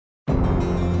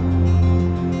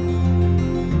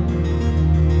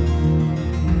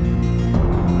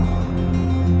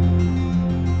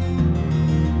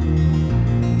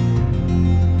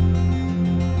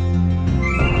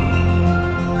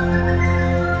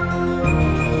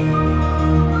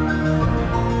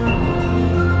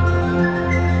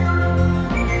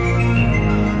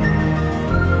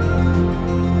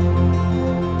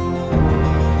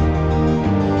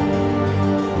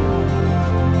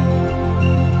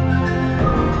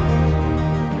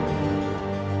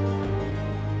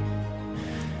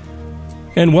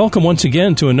And welcome once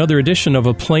again to another edition of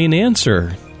A Plain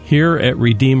Answer here at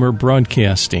Redeemer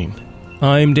Broadcasting.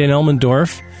 I'm Dan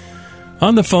Elmendorf.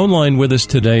 On the phone line with us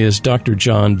today is Dr.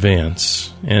 John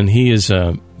Vance, and he is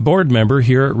a board member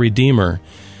here at Redeemer.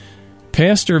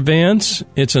 Pastor Vance,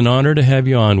 it's an honor to have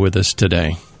you on with us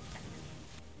today.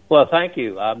 Well, thank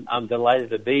you. I'm delighted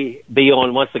to be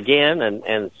on once again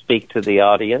and speak to the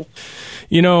audience.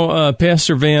 You know,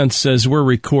 Pastor Vance, as we're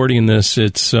recording this,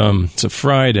 it's a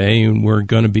Friday, and we're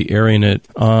going to be airing it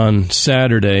on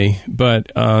Saturday.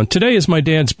 But today is my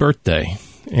dad's birthday,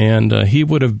 and he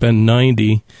would have been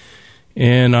 90,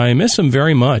 and I miss him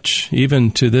very much,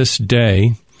 even to this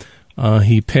day.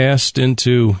 He passed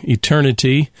into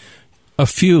eternity a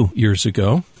few years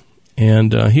ago,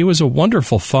 and he was a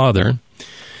wonderful father.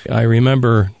 I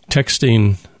remember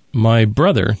texting my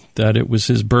brother that it was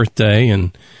his birthday,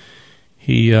 and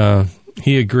he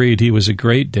agreed he was a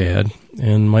great dad.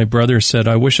 And my brother said,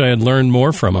 I wish I had learned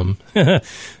more from him.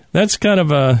 That's kind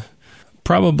of a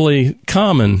probably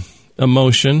common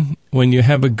emotion. When you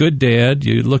have a good dad,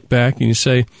 you look back and you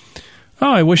say,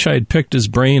 oh, I wish I had picked his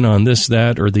brain on this,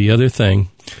 that, or the other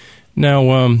thing.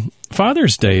 Now,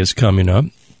 Father's Day is coming up.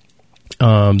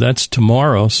 That's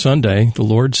tomorrow, Sunday, the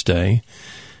Lord's Day.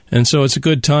 And so it's a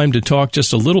good time to talk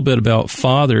just a little bit about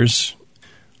fathers.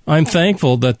 I'm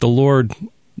thankful that the Lord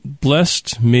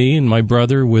blessed me and my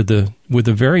brother with a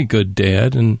very good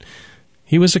dad, and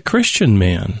he was a Christian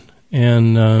man.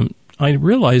 And I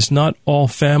realize not all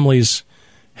families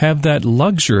have that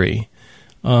luxury.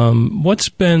 What's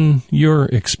been your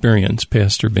experience,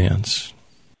 Pastor Vance?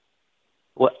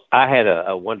 Well, I had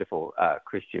a wonderful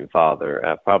Christian father.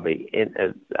 I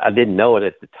didn't know it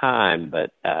at the time,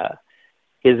 but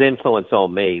his influence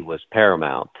on me was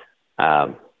paramount.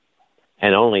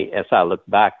 And only as I look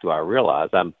back do I realize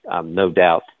I'm no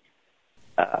doubt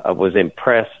I was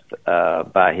impressed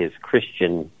by his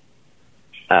Christian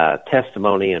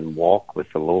testimony and walk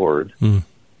with the Lord.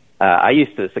 I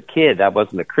used to, as a kid, I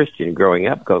wasn't a Christian growing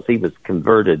up because he was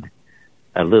converted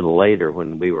a little later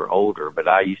when we were older, but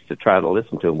I used to try to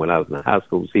listen to him when I was in high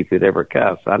school to see if he'd ever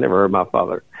cuss. I never heard my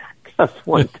father cuss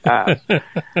one time.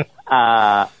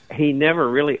 He never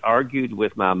really argued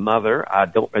with my mother.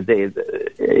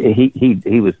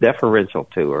 He was deferential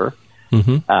to her,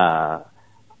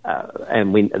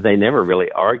 and they never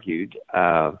really argued.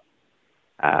 And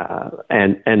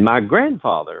my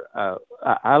grandfather,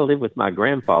 I lived with my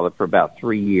grandfather for about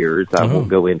 3 years. I won't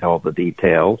go into all the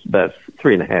details, but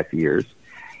 3.5 years.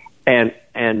 And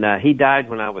he died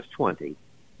when I was 20.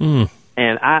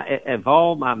 And of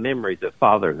all my memories of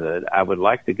fatherhood, I would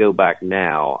like to go back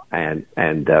now and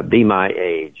be my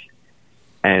age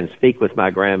and speak with my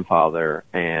grandfather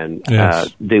and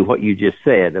do what you just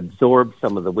said, absorb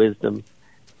some of the wisdom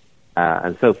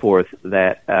and so forth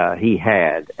that he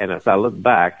had. And as I look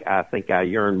back, I think I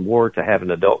yearn more to have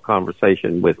an adult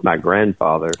conversation with my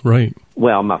grandfather. Right.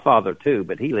 Well, my father too,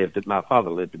 but my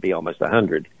father lived to be almost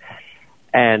 100.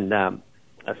 And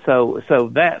so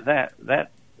that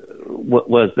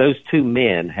was those two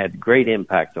men had great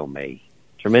impact on me,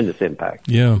 tremendous impact.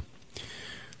 Yeah.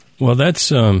 Well, that's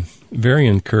very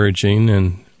encouraging.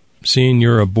 And seeing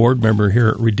you're a board member here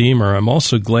at Redeemer, I'm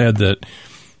also glad that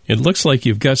it looks like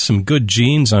you've got some good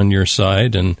genes on your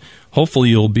side, and hopefully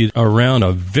you'll be around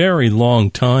a very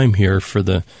long time here for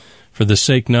the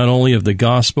sake not only of the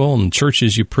gospel and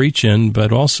churches you preach in,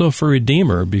 but also for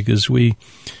Redeemer, because we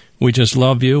just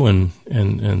love you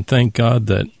and thank God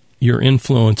that your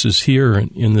influence is here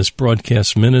in this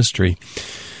broadcast ministry.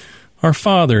 Our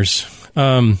fathers,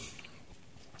 Dad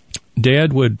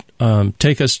would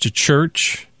take us to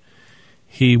church.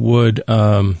 He would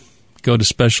go to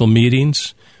special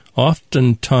meetings.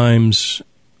 Oftentimes,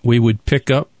 we would pick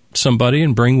up somebody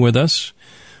and bring with us.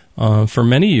 For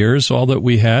many years, all that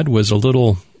we had was a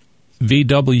little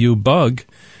VW Bug,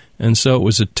 and so it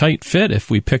was a tight fit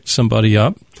if we picked somebody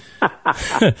up.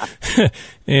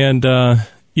 And,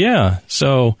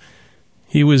 so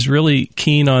he was really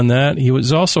keen on that. He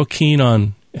was also keen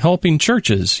on helping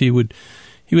churches. He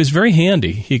was very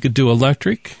handy. He could do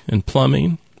electric and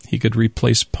plumbing. He could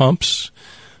replace pumps.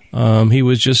 He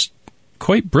was just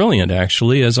quite brilliant,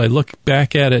 actually. As I look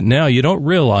back at it now, you don't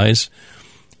realize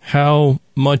how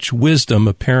much wisdom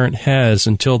a parent has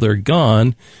until they're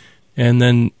gone, and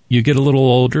then you get a little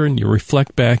older and you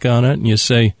reflect back on it and you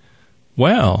say,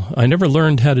 wow, I never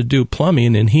learned how to do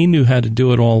plumbing, and he knew how to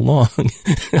do it all along.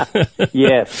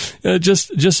 Yes.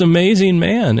 Just amazing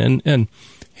man. And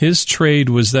his trade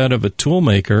was that of a tool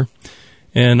maker,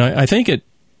 and I think it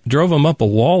drove him up a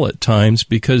wall at times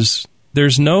because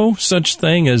there's no such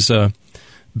thing as a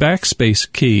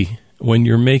backspace key when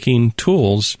you're making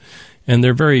tools. and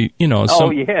they're very,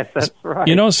 yes, that's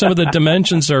right. Some of the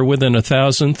dimensions are within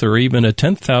 1,000th or even a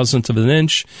 10,000th of an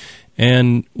inch,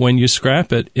 and when you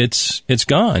scrap it, it's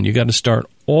gone. You got to start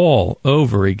all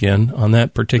over again on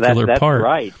that particular part.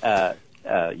 That's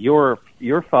right. Your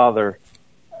father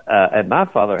and my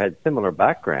father had similar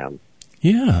backgrounds.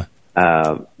 Yeah.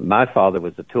 My father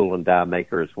was a tool and die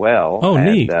maker as well. Oh,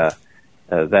 neat.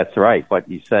 That's right. What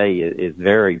you say is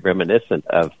very reminiscent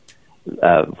of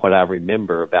what I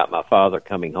remember about my father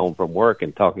coming home from work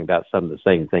and talking about some of the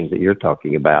same things that you're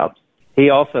talking about. He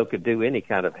also could do any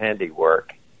kind of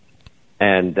handiwork.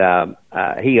 And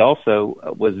he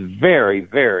also was very,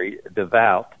 very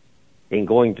devout in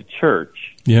going to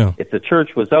church. Yeah. If the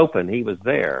church was open, he was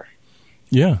there.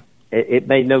 Yeah. It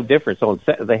made no difference.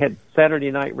 They had Saturday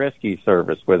night rescue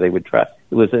service where they would try.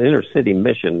 It was an inner city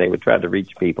mission. They would try to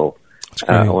reach people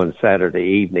on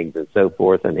Saturday evenings and so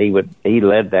forth. And he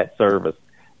led that service.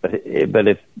 But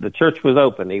if the church was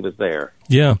open, he was there.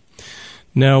 Yeah.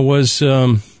 Now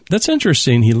that's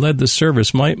interesting. He led the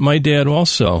service. My dad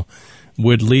also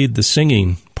would lead the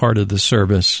singing part of the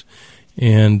service.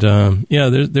 And,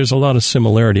 there's a lot of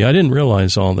similarity. I didn't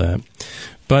realize all that.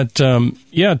 But,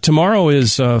 tomorrow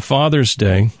is Father's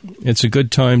Day. It's a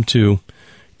good time to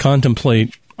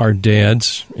contemplate our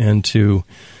dads and to,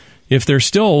 if they're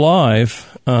still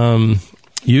alive,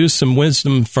 use some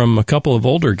wisdom from a couple of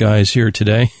older guys here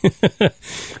today.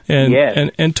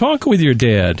 and talk with your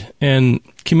dad and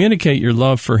communicate your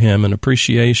love for him and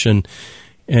appreciation.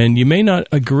 And you may not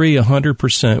agree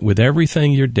 100% with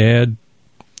everything your dad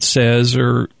says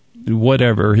or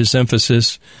whatever, his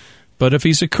emphasis. But if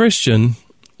he's a Christian,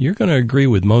 you're going to agree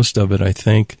with most of it, I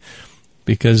think,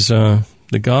 because the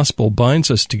gospel binds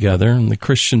us together and the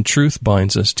Christian truth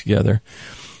binds us together.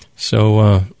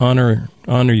 So honor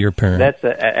your parent. That's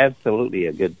absolutely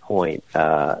a good point.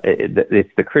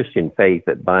 It's the Christian faith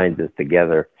that binds us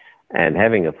together, and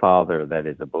having a father that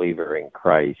is a believer in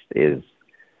Christ is,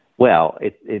 well,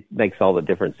 it makes all the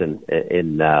difference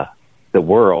in the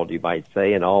world, you might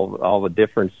say, and all the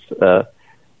difference.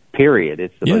 Period.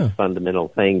 It's the most fundamental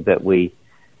thing that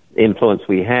influence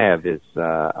we have is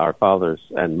our fathers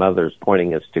and mothers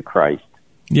pointing us to Christ.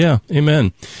 Yeah,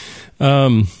 amen.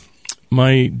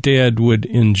 My dad would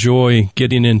enjoy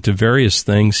getting into various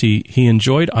things. He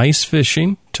enjoyed ice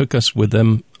fishing, took us with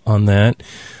him on that.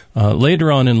 Later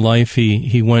on in life,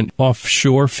 he went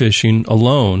offshore fishing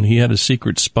alone. He had a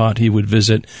secret spot he would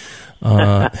visit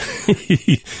on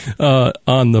the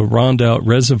Rondout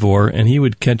Reservoir, and he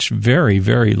would catch very,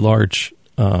 very large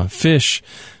fish,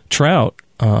 trout.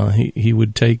 He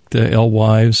would take the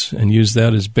alewives and use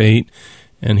that as bait,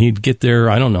 and he'd get there,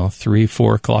 3,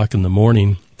 4 o'clock in the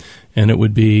morning, and it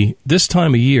would be this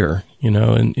time of year, in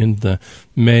the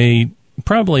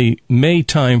probably May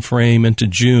time frame into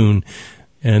June.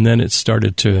 And then it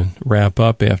started to wrap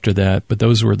up after that, but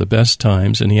those were the best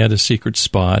times, and he had a secret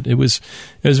spot. It was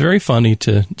very funny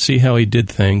to see how he did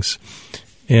things.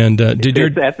 And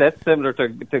that's similar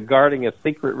to guarding a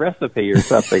secret recipe or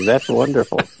something. That's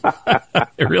wonderful.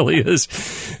 It really is.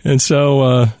 And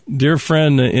so, dear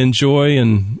friend, enjoy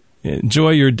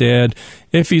your dad.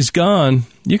 If he's gone,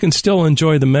 you can still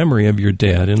enjoy the memory of your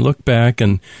dad and look back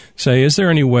and say, is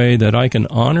there any way that I can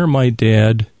honor my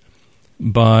dad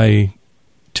by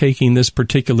taking this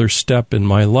particular step in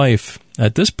my life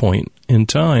at this point in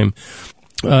time?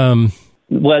 Well,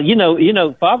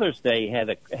 Father's Day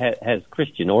has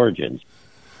Christian origins.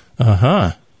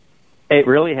 It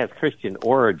really has Christian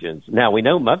origins. Now, we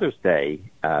know Mother's Day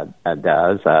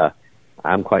does.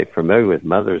 I'm quite familiar with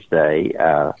Mother's Day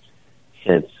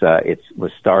since it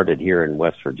was started here in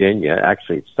West Virginia.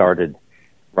 Actually, it started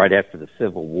right after the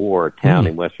Civil War. A town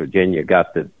in West Virginia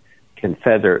got the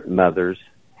Confederate mothers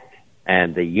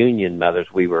and the Union mothers.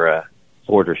 We were a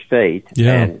border state,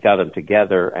 and got them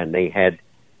together, and they had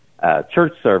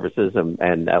church services,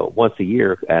 and once a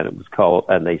year, and it was called,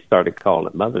 and they started calling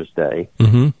it Mother's Day,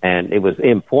 and it was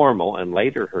informal. And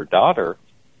later, her daughter,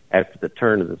 after the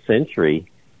turn of the century,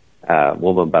 a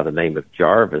woman by the name of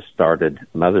Jarvis, started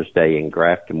Mother's Day in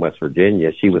Grafton, West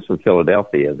Virginia. She was from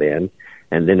Philadelphia then,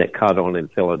 and then it caught on in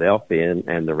Philadelphia,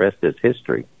 and the rest is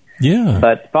history. Yeah.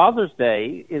 But Father's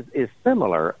Day is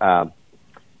similar.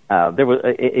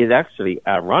 It actually,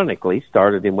 ironically,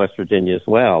 started in West Virginia as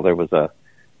well. There was a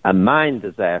mine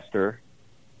disaster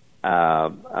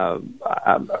early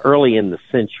in the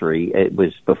century. It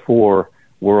was before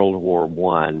World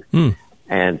War I,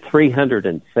 and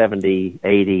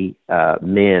 380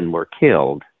 men were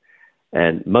killed,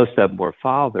 and most of them were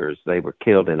fathers. They were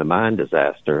killed in a mine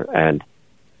disaster, and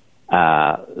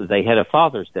they had a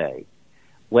Father's Day.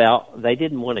 Well, they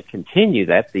didn't want to continue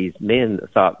that. These men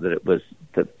thought that it was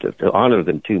to honor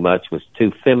them too much was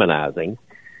too feminizing,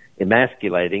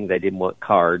 emasculating. They didn't want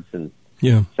cards and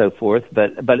so forth.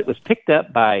 But it was picked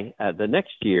up by the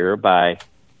next year by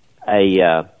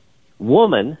a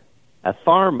woman, a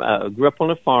farm, grew up on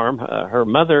a farm. Her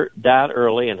mother died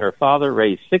early, and her father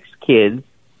raised 6 kids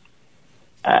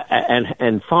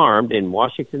and farmed in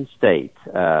Washington State,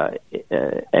 in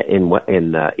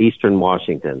eastern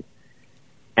Washington.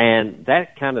 And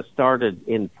that kind of started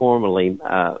informally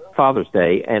Father's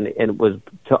Day, and it was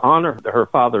to honor her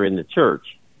father in the church.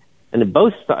 And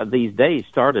both these days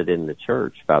started in the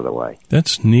church, by the way.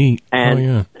 That's neat.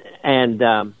 And,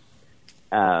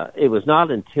 it was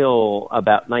not until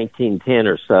about 1910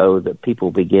 or so that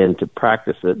people began to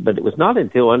practice it, but it was not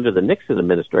until under the Nixon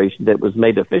administration that it was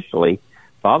made officially,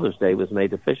 Father's Day was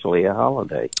made officially a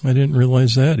holiday. I didn't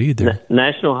realize that either.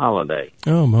 National holiday.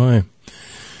 Oh, my.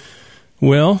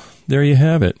 Well, there you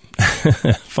have it.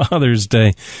 Father's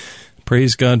Day.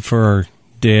 Praise God for our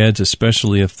dads,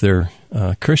 especially if they're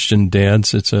Christian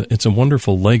dads. It's a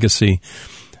wonderful legacy.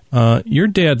 Your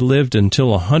dad lived until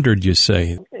 100, you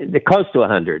say? Close to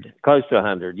 100. Close to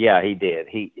 100. Yeah, he did.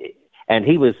 He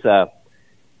was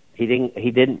he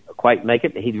didn't quite make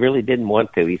it. He really didn't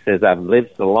want to. He says, "I've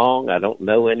lived so long, I don't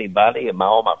know anybody, and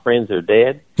all my friends are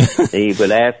dead." He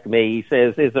would ask me. He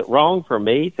says, "Is it wrong for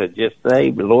me to just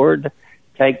say, 'Lord,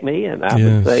 take me'?" And I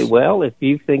would say, "Well, if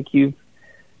you think you've,"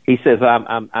 he says,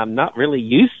 I'm not really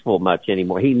useful much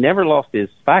anymore." He never lost his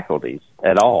faculties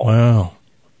at all. Wow.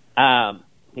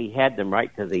 He had them right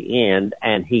to the end,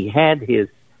 and he kept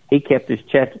his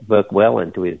checkbook well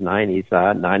into his 90s,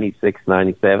 96,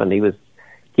 97. He was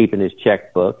keeping his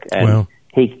checkbook, and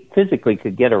he physically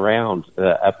could get around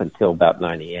up until about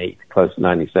 98, close to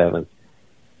 97.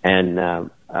 And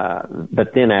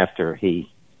but then after he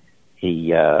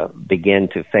began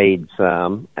to fade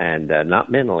some, and not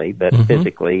mentally, but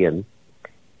physically, and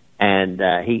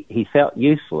he felt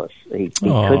useless. He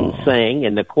couldn't sing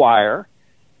in the choir.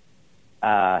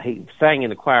 He sang in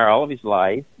the choir all of his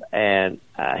life, and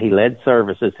he led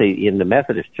services in the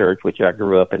Methodist Church, which I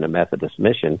grew up in a Methodist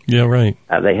mission. Yeah, right.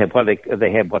 They have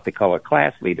what they call a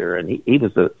class leader, and he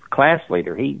was the class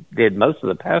leader. He did most of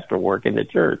the pastoral work in the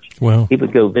church. Wow. He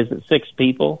would go visit sick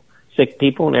people,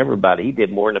 and everybody. He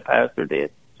did more than the pastor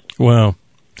did. Wow.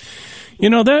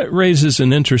 That raises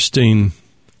an interesting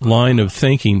line of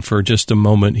thinking for just a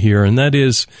moment here, and that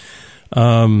is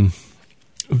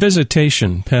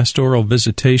visitation, pastoral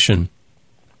visitation.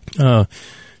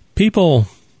 People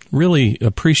really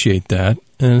appreciate that,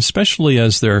 and especially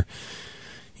as they're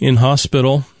in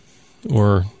hospital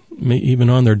or even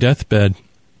on their deathbed.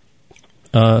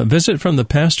 A visit from the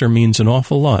pastor means an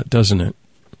awful lot, doesn't it?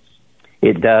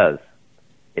 It does.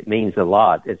 It means a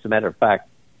lot. As a matter of fact,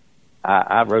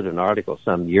 I wrote an article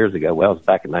some years ago. Well, it was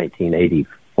back in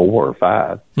 1984 or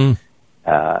 5.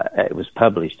 It was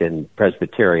published in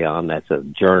Presbyterion. That's a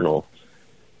journal,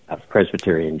 a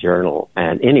Presbyterian journal.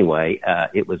 And anyway,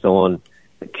 it was on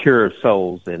the cure of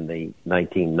souls in the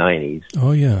 1990s.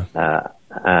 Oh, yeah.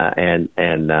 And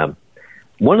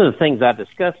one of the things I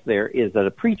discussed there is that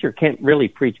a preacher can't really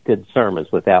preach good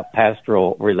sermons without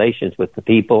pastoral relations with the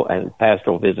people and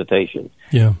pastoral visitation.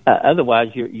 Yeah.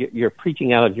 Otherwise, you're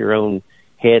preaching out of your own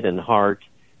head and heart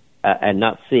and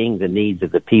not seeing the needs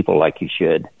of the people like you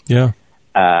should. Yeah.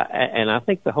 And I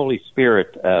think the Holy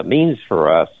Spirit means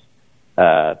for us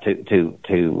to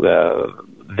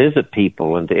visit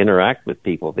people and to interact with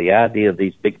people. The idea of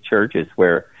these big churches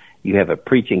where you have a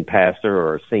preaching pastor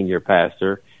or a senior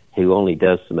pastor who only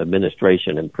does some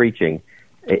administration and preaching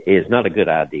is not a good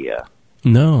idea.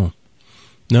 No,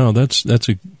 that's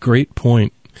a great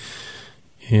point.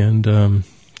 And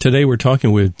today we're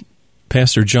talking with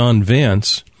Pastor John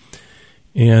Vance,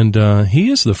 and he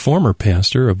is the former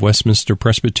pastor of Westminster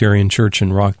Presbyterian Church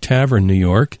in Rock Tavern, New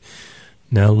York,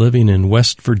 now living in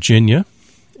West Virginia.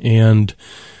 And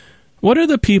what are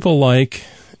the people like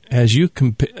as you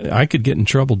I could get in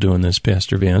trouble doing this,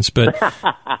 Pastor Vance, but,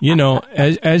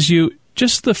 as you,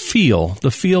 just the feel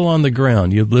on the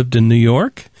ground. You've lived in New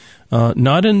York,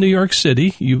 not in New York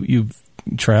City. You've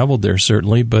traveled there,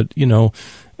 certainly, but,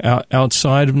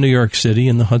 outside of New York City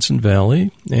in the Hudson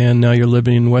Valley, and now you're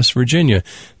living in West Virginia.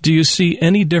 Do you see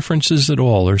any differences at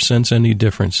all or sense any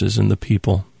differences in the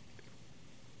people?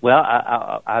 Well,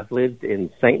 I've lived in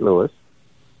St. Louis.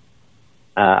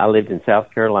 I lived in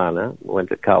South Carolina, went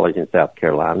to college in South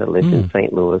Carolina, lived in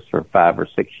St. Louis for 5 or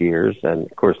 6 years, and,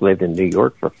 of course, lived in New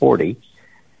York for 40,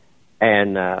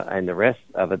 and the rest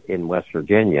of it in West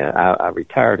Virginia. I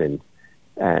retired in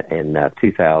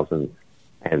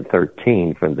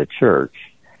 2013 from the church.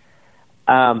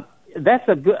 That's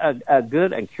a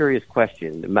good and curious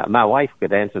question. My wife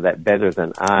could answer that better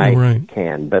than I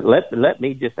can, but let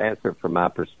me just answer from my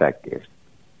perspective.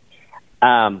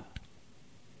 I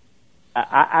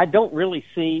don't really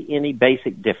see any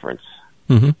basic difference.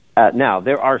 Mm-hmm. Now,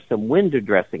 there are some window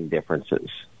dressing differences,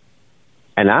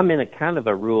 and I'm in a kind of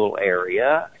a rural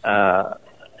area.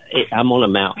 I'm on a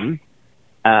mountain,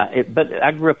 but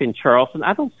I grew up in Charleston.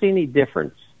 I don't see any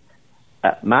difference.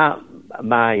 My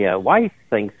wife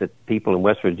thinks that people in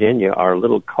West Virginia are a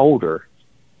little colder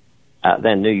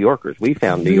than New Yorkers. We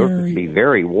found New Yorkers to be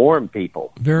very warm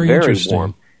people, very interesting.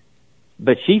 Warm.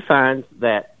 But she finds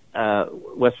that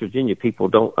West Virginia people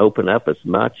don't open up as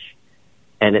much,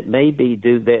 and it may be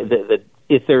due that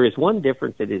if there is one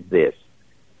difference, it is this: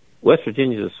 West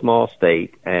Virginia is a small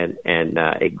state, and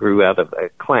it grew out of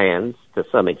clans to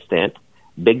some extent,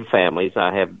 big families.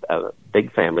 I have a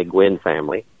big family, Gwynn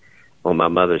family, on my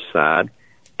mother's side,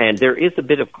 and there is a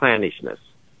bit of clannishness.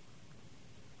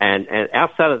 And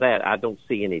outside of that, I don't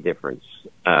see any difference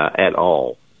at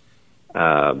all.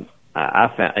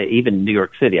 I found even New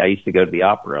York City. I used to go to the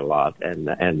opera a lot, and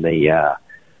the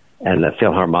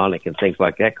Philharmonic and things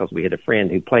like that, because we had a friend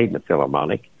who played in the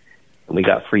Philharmonic, and we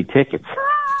got free tickets.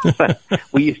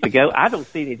 We used to go. I don't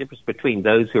see any difference between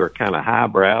those who are kind of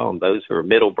highbrow and those who are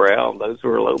middlebrow and those who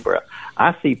are lowbrow.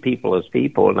 I see people as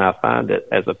people, and I find that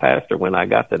as a pastor, when I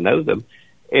got to know them,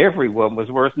 everyone was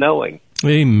worth knowing.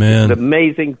 Amen. It's an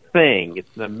amazing thing.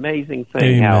 It's an amazing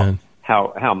thing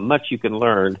how much you can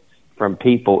learn from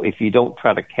people if you don't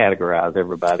try to categorize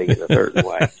everybody in a certain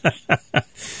way.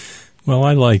 Well,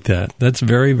 I like that. That's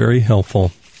very, very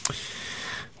helpful.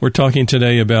 We're talking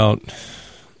today about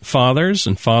fathers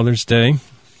and Father's Day.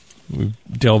 We've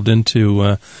delved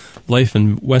into life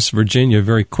in West Virginia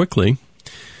very quickly.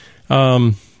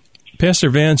 Pastor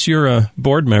Vance, you're a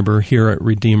board member here at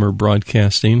Redeemer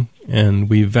Broadcasting, and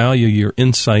we value your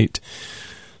insight.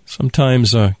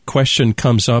 Sometimes a question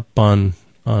comes up on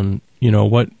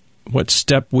what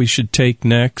step we should take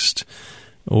next,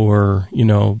 or,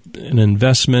 an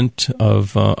investment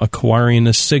of acquiring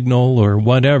a signal or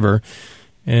whatever.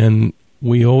 And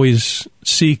we always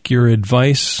seek your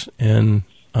advice and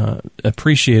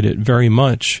appreciate it very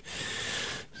much.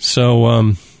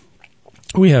 So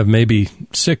we have maybe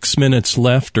 6 minutes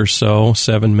left or so,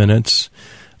 7 minutes.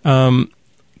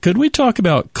 Could we talk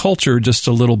about culture just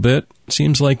a little bit?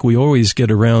 Seems like we always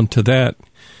get around to that.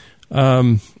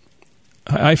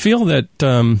 I feel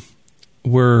that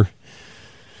we're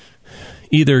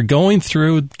either going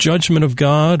through judgment of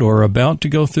God or about to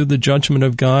go through the judgment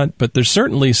of God, but there's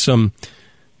certainly some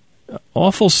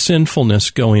awful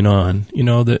sinfulness going on.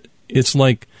 That it's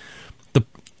like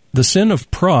the sin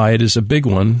of pride is a big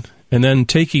one, and then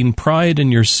taking pride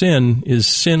in your sin is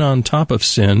sin on top of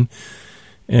sin.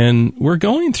 And we're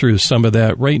going through some of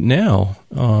that right now,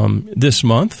 this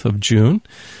month of June.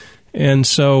 And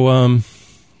so,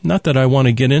 not that I want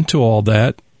to get into all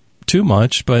that too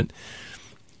much, but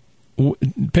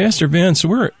Pastor Vance,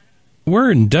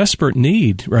 we're in desperate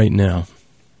need right now.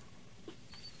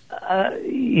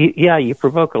 Yeah, you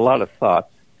provoke a lot of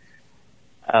thoughts.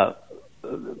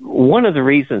 One of the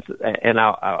reasons, and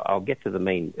I'll get to the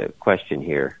main question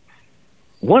here.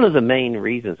 One of the main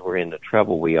reasons we're in the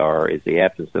trouble we are is the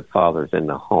absence of fathers in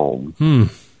the home.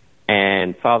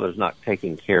 And fathers not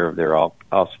taking care of their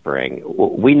offspring.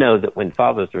 We know that when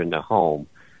fathers are in the home,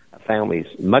 a family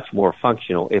is much more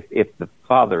functional, if the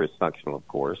father is functional, of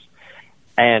course.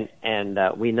 And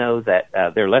we know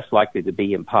that they're less likely to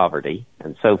be in poverty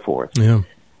and so forth. Yeah.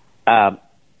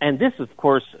 And this, of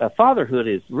course, fatherhood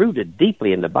is rooted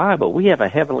deeply in the Bible. We have a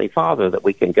heavenly Father that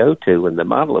we can go to, and the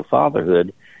model of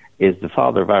fatherhood is the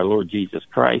Father of our Lord Jesus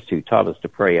Christ, who taught us to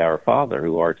pray, Our Father,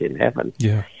 who art in heaven.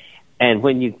 Yeah. And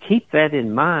when you keep that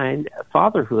in mind,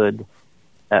 fatherhood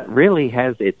really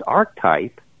has its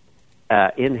archetype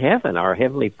in heaven, our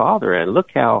Heavenly Father. And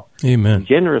look how Amen.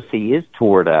 Generous He is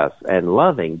toward us and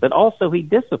loving, but also He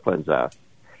disciplines us.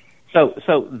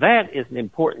 So that is an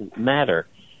important matter.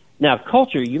 Now,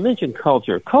 culture, you mentioned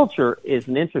culture. Culture is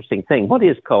an interesting thing. What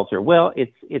is culture? Well,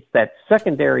 it's that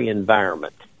secondary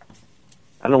environment.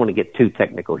 I don't want to get too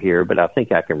technical here, but I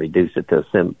think I can reduce it to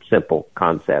a simple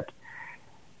concept.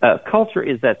 Culture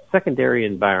is that secondary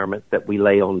environment that we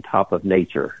lay on top of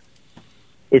nature.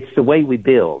 It's the way we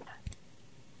build.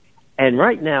 And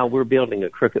right now we're building a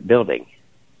crooked building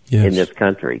in this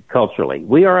country, culturally.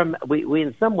 We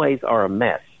in some ways are a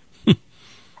mess.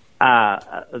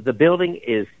 The building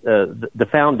is, the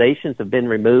foundations have been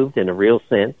removed in a real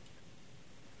sense.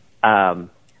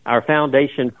 Our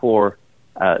foundation for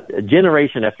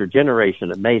generation after generation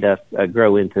have made us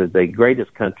grow into the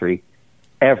greatest country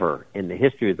ever in the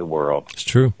history of the world. It's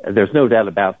true. There's no doubt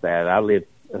about that. I lived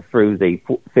through the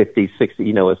 50s, 60s,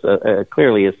 it's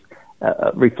clearly it's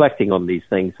reflecting on these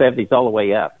things, 70s all the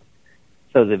way up.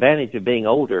 So the advantage of being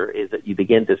older is that you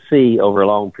begin to see over a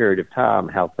long period of time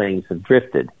how things have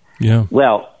drifted. Yeah.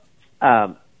 Well,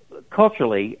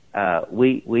 culturally,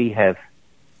 we have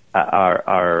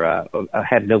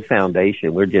have no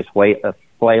foundation. We're just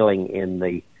flailing in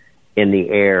the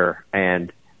air,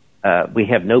 and we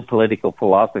have no political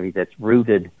philosophy that's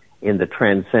rooted in the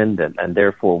transcendent, and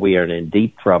therefore we are in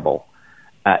deep trouble.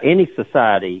 Any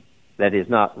society that is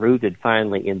not rooted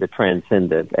finally in the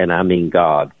transcendent, and I mean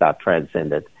God, not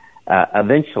transcendent,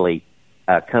 eventually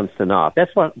comes to naught.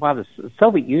 That's why the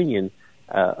Soviet Union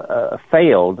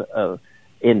failed,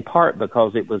 in part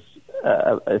because it was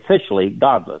essentially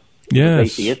godless, yes,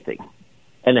 atheistic,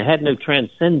 and it had no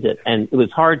transcendent, and it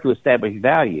was hard to establish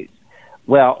values.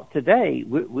 Well, today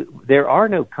there are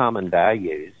no common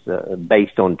values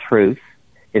based on truth.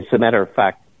 As a matter of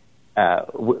fact,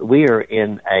 we are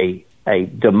in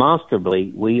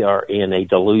demonstrably we are in a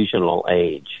delusional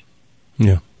age.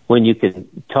 Yeah. When you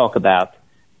can talk about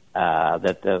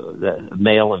that the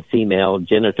male and female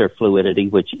gender fluidity,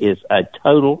 which is a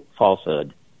total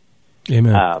falsehood.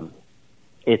 Amen.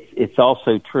 It's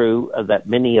also true that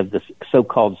many of the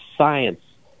so-called science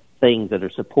things that are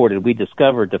supported, we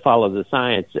discovered to follow the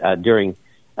science during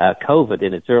COVID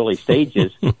in its early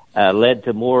stages led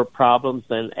to more problems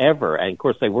than ever. And of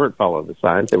course, they weren't following the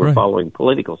science; they were right. following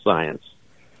political science.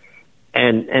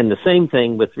 And the same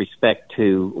thing with respect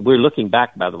to, we're looking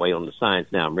back, by the way, on the science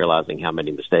now. I'm realizing how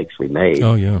many mistakes we made.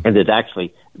 Oh, yeah. And it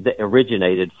actually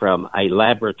originated from a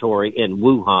laboratory in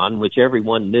Wuhan, which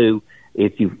everyone knew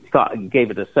if you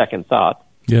gave it a second thought.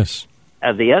 Yes.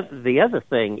 The other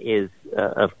thing is,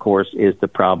 of course, is the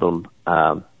problem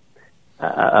of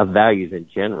values in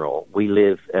general. We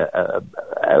live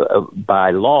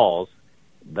by laws,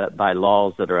 but by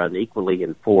laws that are unequally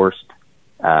enforced.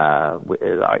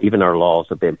 Even our laws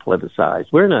have been politicized.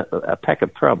 We're in a peck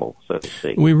of trouble, so to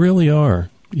speak. We really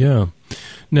are, yeah.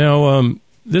 Now,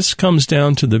 this comes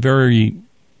down to the very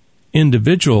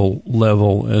individual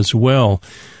level as well,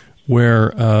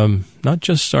 where not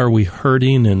just are we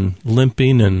hurting and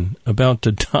limping and about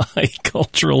to die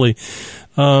culturally,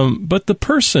 but the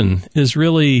person is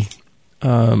really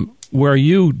where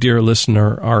you, dear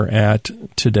listener, are at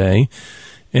today.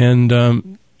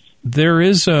 And there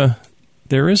is a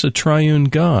triune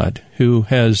God who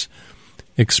has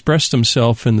expressed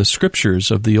himself in the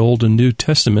scriptures of the Old and New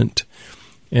Testament,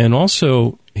 and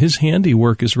also his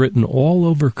handiwork is written all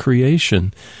over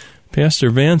creation. Pastor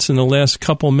Vance, in the last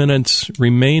couple minutes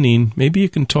remaining, maybe you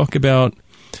can talk about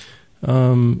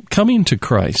coming to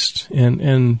Christ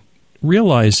and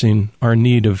realizing our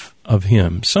need of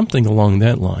him, something along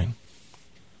that line.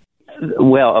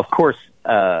 Well, of course,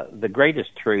 the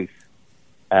greatest truth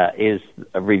is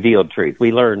a revealed truth.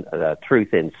 We learn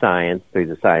truth in science through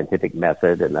the scientific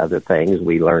method and other things.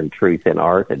 We learn truth in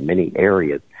art in many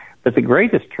areas. But the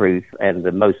greatest truth and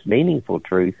the most meaningful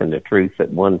truth, and the truth that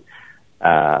one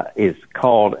is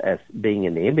called as being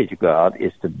in the image of God,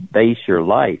 is to base your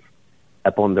life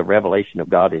upon the revelation of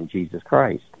God in Jesus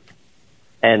Christ.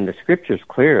 And the Scripture's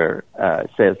clear,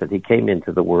 says that he came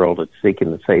into the world to seek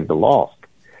and to save the lost.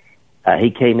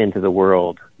 He came into the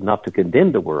world not to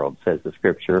condemn the world, says the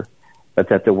Scripture, but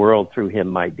that the world through him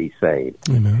might be saved.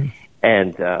 Amen.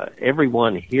 And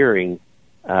everyone hearing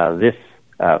this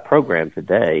program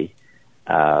today,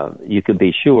 you can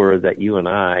be sure that you and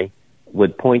I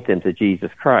would point them to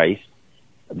Jesus Christ,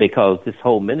 because this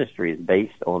whole ministry is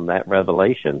based on that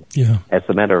revelation. Yeah. As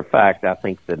a matter of fact, I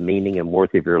think the meaning and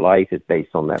worth of your life is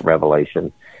based on that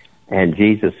revelation. And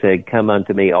Jesus said, "Come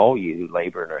unto me, all you who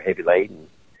labor and are heavy laden,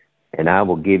 and I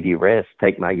will give you rest.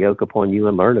 Take my yoke upon you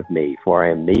and learn of me, for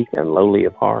I am meek and lowly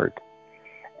of heart."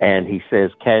 And he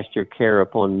says, "Cast your care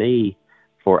upon me,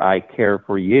 for I care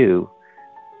for you."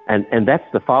 And that's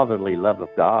the fatherly love of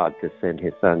God, to send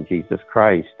his son, Jesus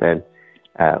Christ. And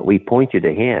we point you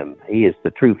to him. He is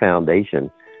the true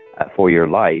foundation for your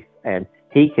life. And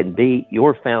he can be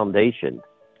your foundation,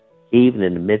 even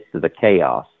in the midst of the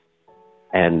chaos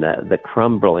and the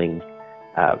crumbling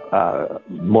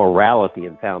morality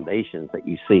and foundations that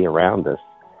you see around us.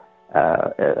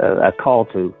 A call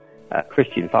to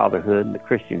Christian fatherhood and the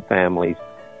Christian families,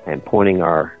 and pointing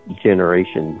our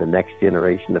generation, the next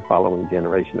generation, the following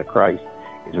generation of Christ,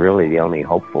 is really the only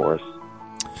hope for us.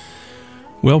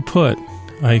 Well put.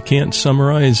 I can't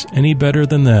summarize any better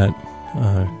than that.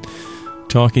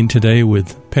 Talking today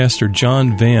with Pastor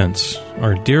John Vance,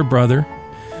 our dear brother,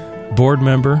 board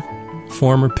member,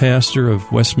 former pastor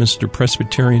of Westminster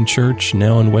Presbyterian Church,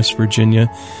 now in West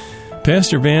Virginia.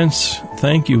 Pastor Vance,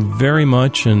 thank you very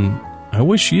much, and I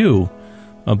wish you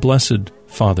a blessed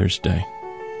Father's Day.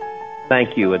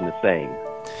 Thank you, and the same.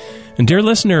 And dear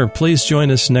listener, please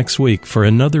join us next week for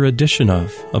another edition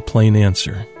of A Plain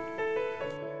Answer.